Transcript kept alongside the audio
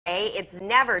It's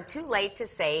never too late to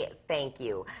say thank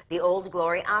you. The Old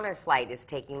Glory Honor Flight is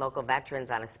taking local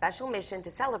veterans on a special mission to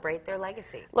celebrate their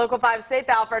legacy. Local 5's Faith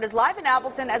Alford is live in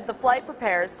Appleton as the flight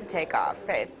prepares to take off.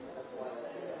 Faith.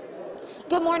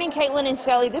 Good morning, Caitlin and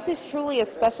Shelley. This is truly a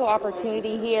special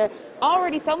opportunity here.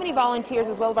 Already so many volunteers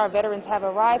as well as our veterans have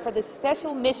arrived for this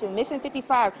special mission. Mission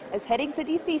 55 is heading to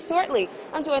D.C. shortly.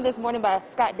 I'm joined this morning by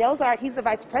Scott Delzard. He's the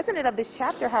vice president of this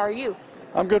chapter. How are you?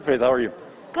 I'm good, Faith. How are you?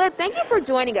 Good. Thank you for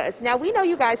joining us. Now, we know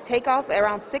you guys take off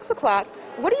around 6 o'clock.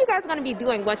 What are you guys going to be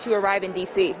doing once you arrive in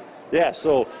D.C.? Yeah,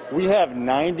 so we have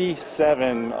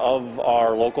 97 of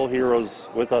our local heroes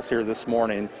with us here this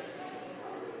morning.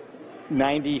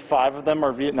 95 of them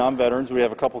are Vietnam veterans. We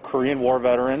have a couple Korean War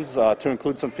veterans, to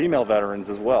include some female veterans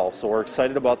as well. So we're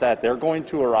excited about that. They're going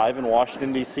to arrive in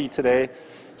Washington, D.C. today.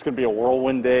 It's going to be a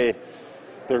whirlwind day.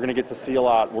 They're going to get to see a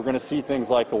lot. We're going to see things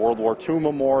like the World War II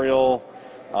Memorial,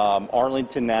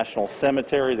 Arlington National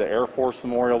Cemetery, the Air Force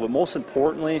Memorial, but most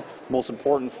importantly, most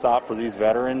important stop for these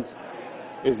veterans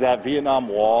is that Vietnam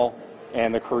Wall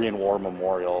and the Korean War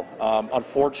Memorial.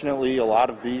 Unfortunately, a lot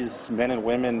of these men and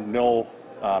women know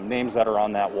names that are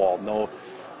on that wall, know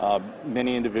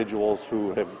many individuals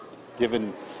who have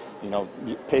given,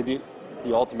 paid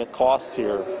the ultimate cost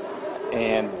here,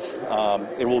 and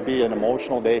it will be an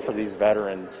emotional day for these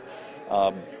veterans.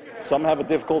 Some have a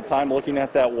difficult time looking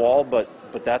at that wall, but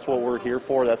that's what we're here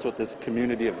for. That's what this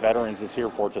community of veterans is here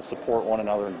for, to support one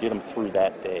another and get them through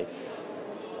that day.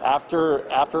 After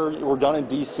we're done in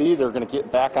D.C., they're going to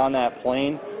get back on that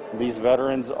plane. These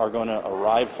veterans are going to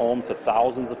arrive home to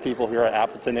thousands of people here at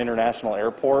Appleton International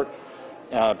Airport,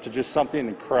 to just something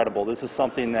incredible. This is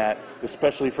something that,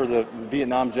 especially for the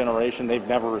Vietnam generation, they've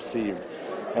never received.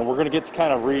 And we're going to get to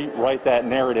kind of rewrite that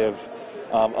narrative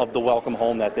of the welcome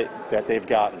home that they've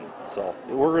gotten. So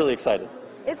we're really excited.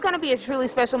 It's going to be a truly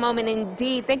special moment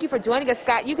indeed. Thank you for joining us,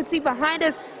 Scott. You can see behind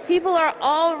us, people are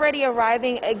already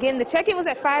arriving. Again, the check-in was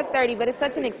at 5:30, but it's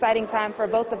such an exciting time for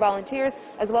both the volunteers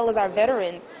as well as our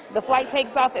veterans. The flight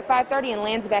takes off at 5:30 and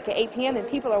lands back at 8 p.m., and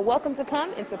people are welcome to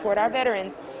come and support our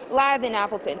veterans. Live in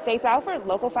Appleton, Faith Alford,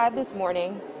 Local 5 this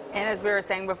morning. And as we were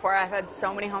saying before, I've had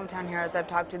so many hometown heroes I've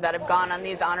talked to that have gone on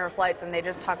these honor flights, and they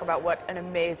just talk about what an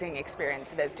amazing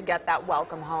experience it is to get that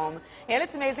welcome home. And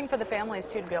it's amazing for the families,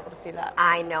 too, to be able to see that.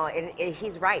 I know, and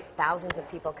he's right. Thousands of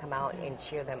people come out and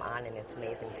cheer them on, and it's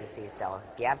amazing to see. So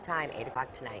if you have time, 8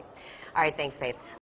 o'clock tonight. All right, thanks, Faith.